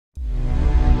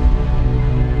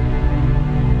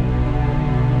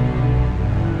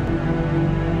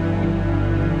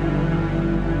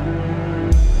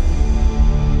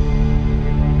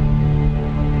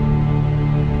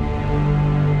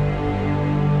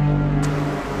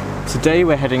Today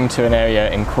we're heading to an area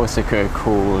in Corsica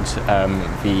called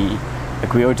the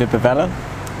Aiguilles de Bavella,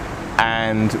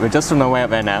 and we're just on our way up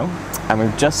there now, and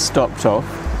we've just stopped off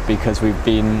because we've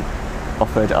been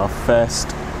offered our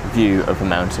first view of the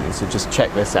mountain, so just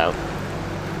check this out.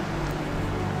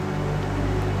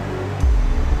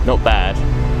 Not bad.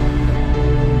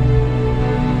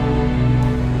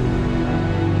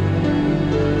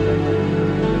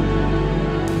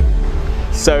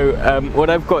 So what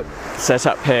I've got set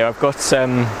up here, I've got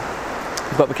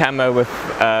the camera with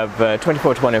the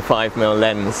 24-105mm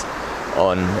lens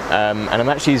on, and I'm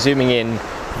actually zooming in.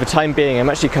 For the time being, I'm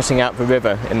actually cutting out the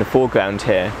river in the foreground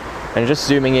here, and just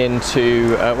zooming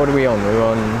into what are we on? We're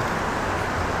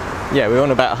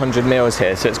on about 100mm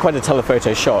here, so it's quite a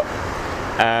telephoto shot.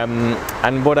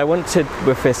 And what I wanted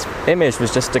with this image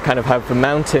was just to kind of have the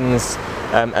mountains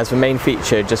as the main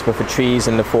feature, just with the trees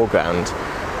in the foreground.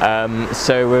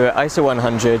 So we're at ISO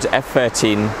 100,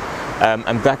 f13,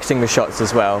 and bracketing the shots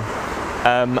as well.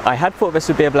 I had thought this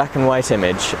would be a black and white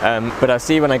image, but I'll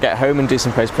see when I get home and do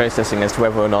some post-processing as to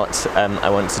whether or not I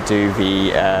want to do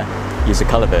the use a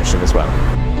colour version as well.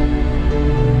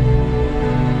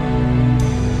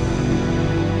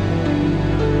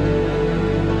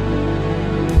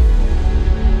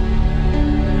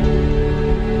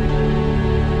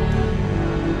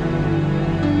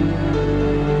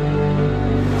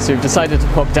 So we've decided to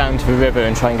pop down to the river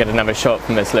and try and get another shot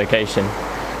from this location.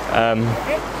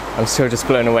 I'm still just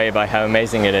blown away by how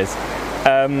amazing it is.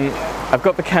 I've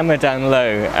got the camera down low,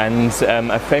 and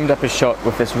I've framed up a shot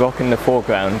with this rock in the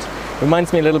foreground.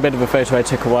 Reminds me a little bit of a photo I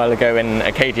took a while ago in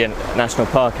Acadia National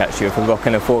Park, actually, with a rock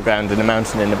in the foreground and a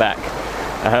mountain in the back.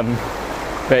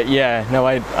 But yeah, no,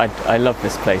 I love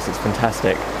this place, it's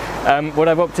fantastic. What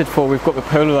I've opted for, we've got the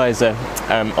polarizer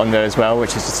on there as well,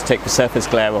 which is just to take the surface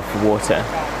glare off the water,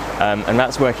 and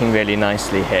that's working really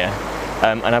nicely here.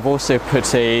 And I've also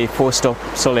put a 4-stop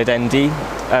solid ND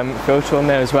filter on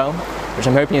there as well, which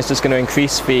I'm hoping is just going to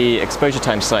increase the exposure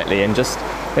time slightly and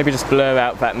maybe just blur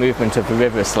out that movement of the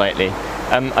river slightly.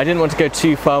 I didn't want to go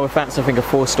too far with that, so I think a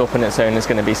 4-stop on its own is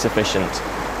going to be sufficient.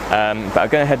 But I'll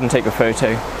go ahead and take the photo,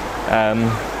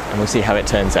 and we'll see how it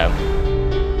turns out.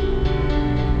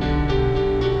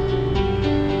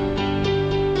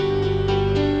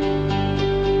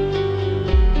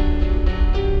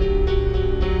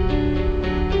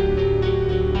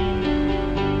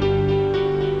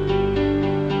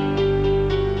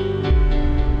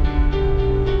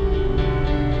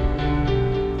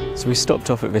 So we stopped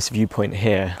off at this viewpoint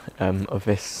here of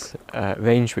this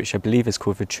range, which I believe is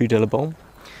called the Trou de la Bombe.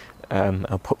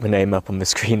 I'll put the name up on the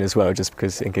screen as well, just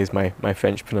because in case my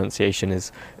French pronunciation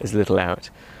is a little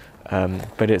out.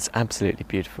 But it's absolutely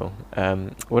beautiful.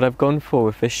 What I've gone for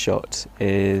with this shot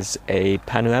is a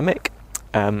panoramic,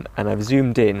 and I've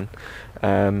zoomed in.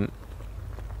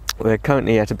 We're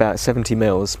currently at about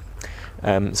 70mm.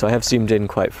 So I have zoomed in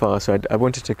quite far, so I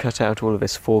wanted to cut out all of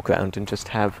this foreground and just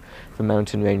have the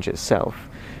mountain range itself.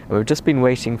 And we've just been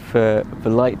waiting for the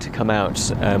light to come out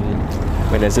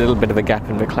when there's a little bit of a gap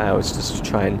in the clouds, just to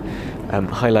try and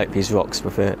highlight these rocks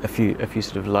with a few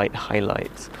sort of light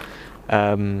highlights.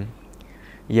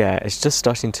 Yeah, it's just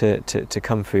starting to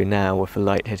come through now with the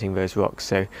light hitting those rocks,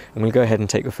 so I'm going to go ahead and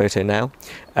take the photo now.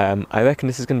 I reckon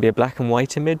this is going to be a black and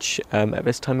white image at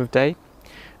this time of day.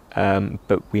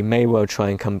 But we may well try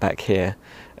and come back here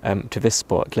to this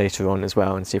spot later on as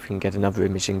well and see if we can get another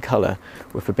image in colour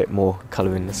with a bit more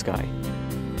colour in the sky.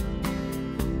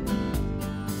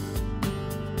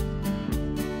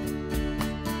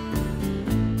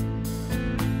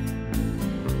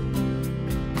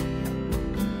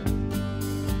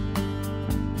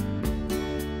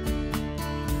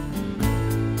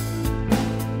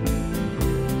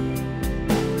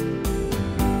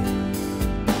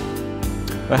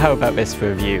 Well, how about this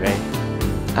for a view, eh?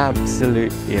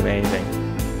 Absolutely amazing.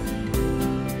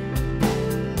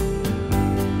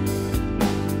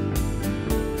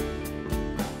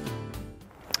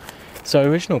 So our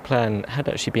original plan had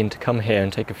actually been to come here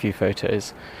and take a few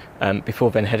photos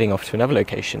before then heading off to another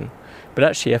location. But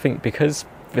actually I think because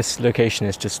this location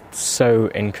is just so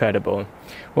incredible,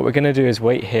 what we're going to do is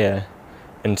wait here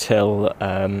until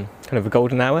kind of a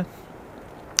golden hour,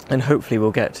 and hopefully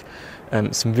we'll get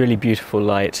some really beautiful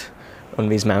light on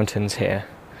these mountains here.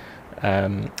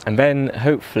 And then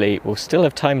hopefully we'll still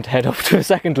have time to head off to a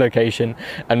second location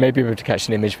and maybe be able to catch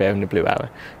an image there in the blue hour.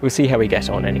 We'll see how we get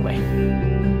on anyway.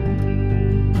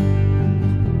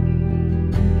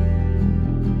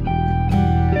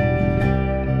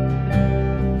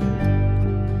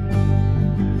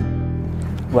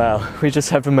 Well, we just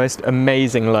had the most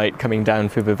amazing light coming down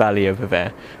through the valley over there.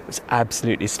 It was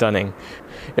absolutely stunning.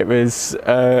 It was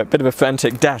a bit of a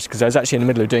frantic dash because I was actually in the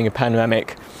middle of doing a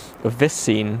panoramic of this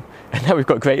scene, and now we've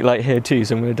got great light here too,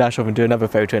 so I'm going to dash off and do another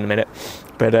photo in a minute.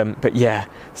 But yeah,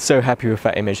 so happy with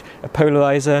that image. A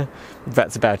polarizer,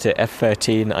 that's about it.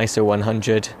 f13, ISO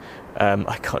 100.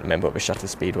 I can't remember what the shutter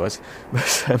speed was,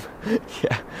 but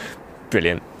yeah,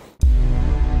 brilliant.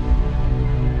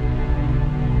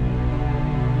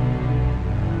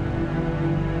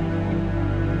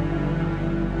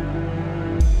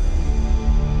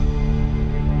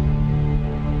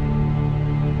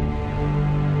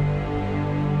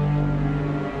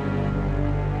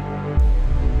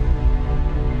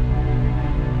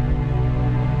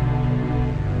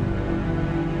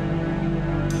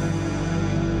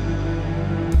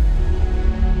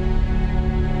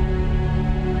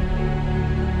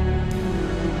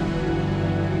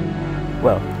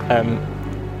 Well,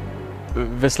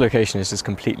 this location has just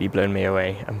completely blown me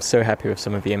away. I'm so happy with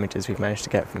some of the images we've managed to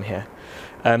get from here.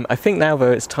 I think now,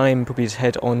 though, it's time probably to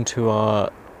head on to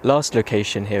our last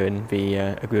location here in the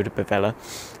Aiguilles de Bavella.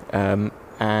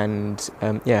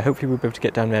 Yeah, hopefully we'll be able to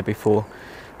get down there before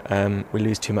we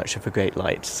lose too much of the great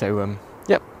light. So,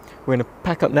 yep, we're going to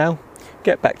pack up now,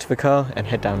 get back to the car and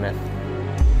head down there.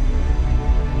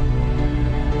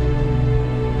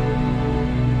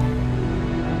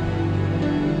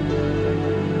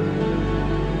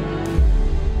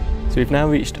 So we've now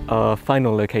reached our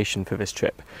final location for this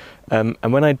trip, and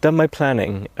when I'd done my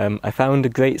planning, I found a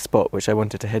great spot which I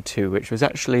wanted to head to, which was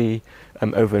actually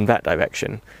over in that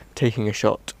direction, taking a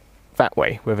shot that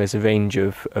way, where there's a range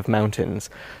of mountains.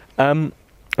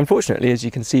 Unfortunately, as you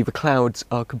can see, the clouds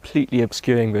are completely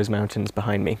obscuring those mountains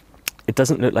behind me. It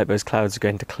doesn't look like those clouds are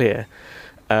going to clear,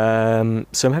 so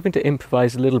I'm having to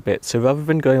improvise a little bit. So rather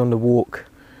than going on the walk,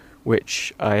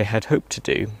 which I had hoped to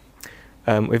do,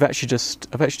 I've actually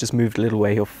just moved a little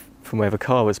way off from where the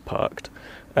car was parked,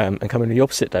 and come in the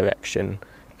opposite direction.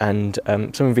 And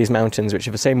some of these mountains, which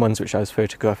are the same ones which I was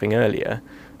photographing earlier,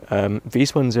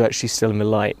 these ones are actually still in the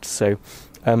light. So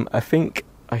I think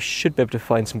I should be able to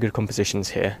find some good compositions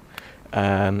here.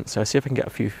 So I'll see if I can get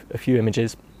a few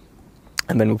images,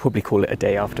 and then we'll probably call it a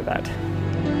day after that.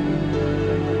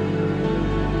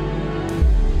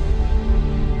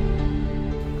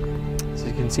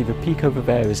 You can see the peak over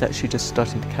there is actually just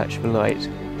starting to catch the light,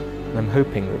 and I'm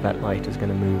hoping that that light is going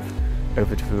to move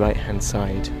over to the right hand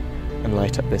side and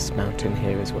light up this mountain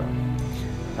here as well.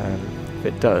 If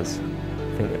it does,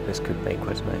 I think that this could make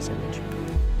quite a nice image.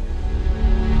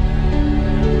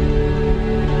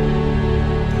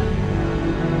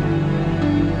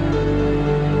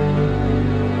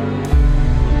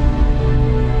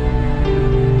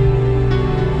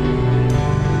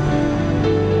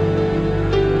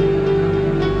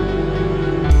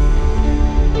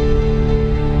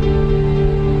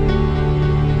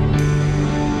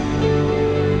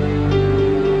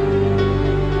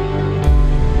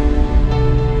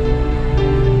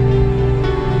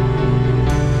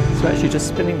 Just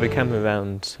spinning the camera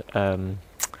around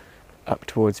up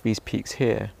towards these peaks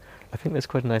here, I think there's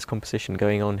quite a nice composition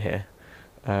going on here.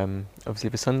 Obviously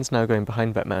the sun's now going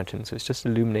behind that mountain, so it's just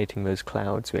illuminating those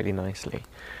clouds really nicely.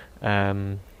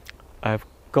 I've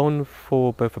gone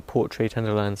for both a portrait and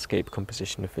a landscape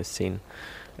composition of this scene.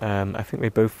 I think they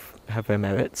both have their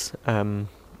merits,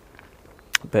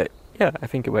 but yeah, I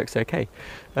think it works okay.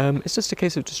 It's just a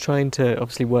case of just trying to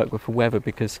obviously work with the weather,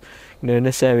 because in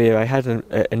this area I had an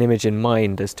image in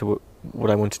mind as to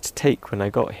what I wanted to take when I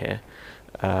got here,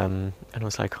 and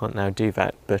also I can't now do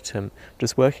that, but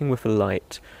just working with the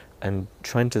light and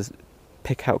trying to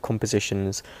pick out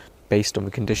compositions based on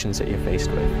the conditions that you're faced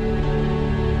with.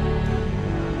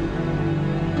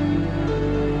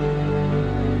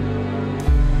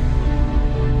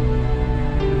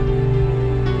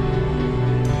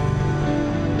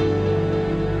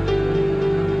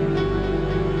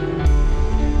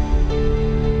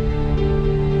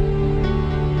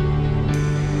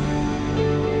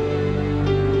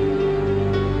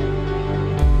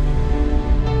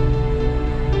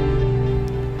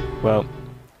 Well,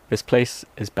 this place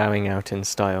is bowing out in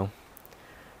style.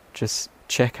 Just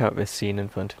check out this scene in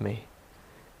front of me.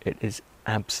 It is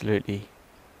absolutely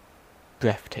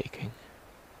breathtaking.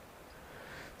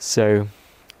 So,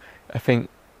 I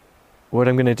think what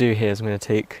I'm going to do here is I'm going to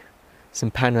take some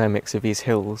panoramics of these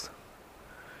hills,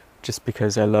 just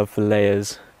because I love the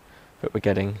layers that we're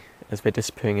getting as they're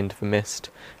disappearing into the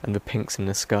mist and the pinks in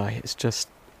the sky. It's just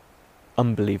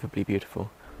unbelievably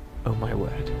beautiful. Oh my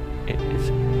word, it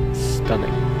is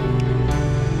stunning.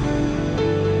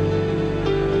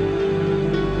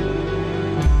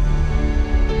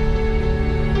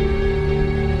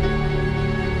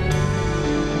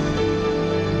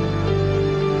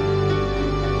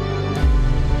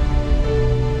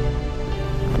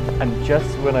 And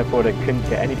just when I thought it couldn't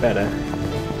get any better,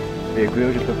 the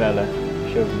Aiguilles de Bavella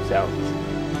showed themselves.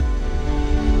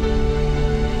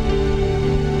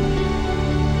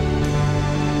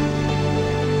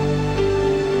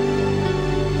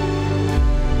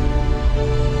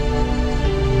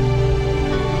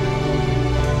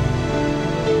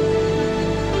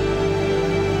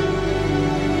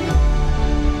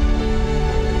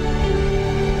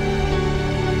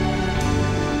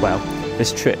 Well,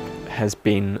 this trip has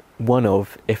been one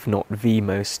of, if not the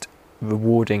most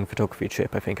rewarding photography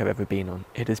trip I think I've ever been on.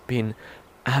 It has been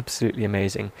absolutely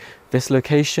amazing. This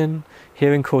location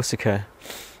here in Corsica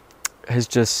has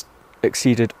just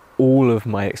exceeded all of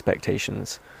my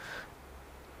expectations.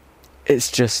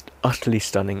 It's just utterly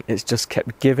stunning. It's just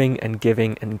kept giving and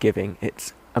giving and giving.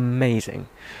 It's amazing.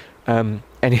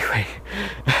 Anyway,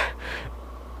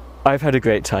 I've had a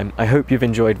great time. I hope you've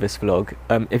enjoyed this vlog.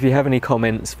 If you have any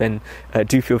comments, then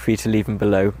do feel free to leave them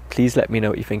below. Please let me know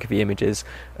what you think of the images.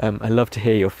 I love to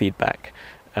hear your feedback.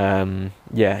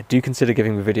 Yeah, do consider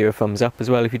giving the video a thumbs up as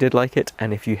well if you did like it,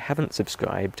 and if you haven't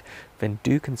subscribed, then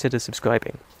do consider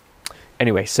subscribing.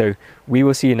 Anyway, so we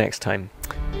will see you next time.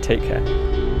 Take care.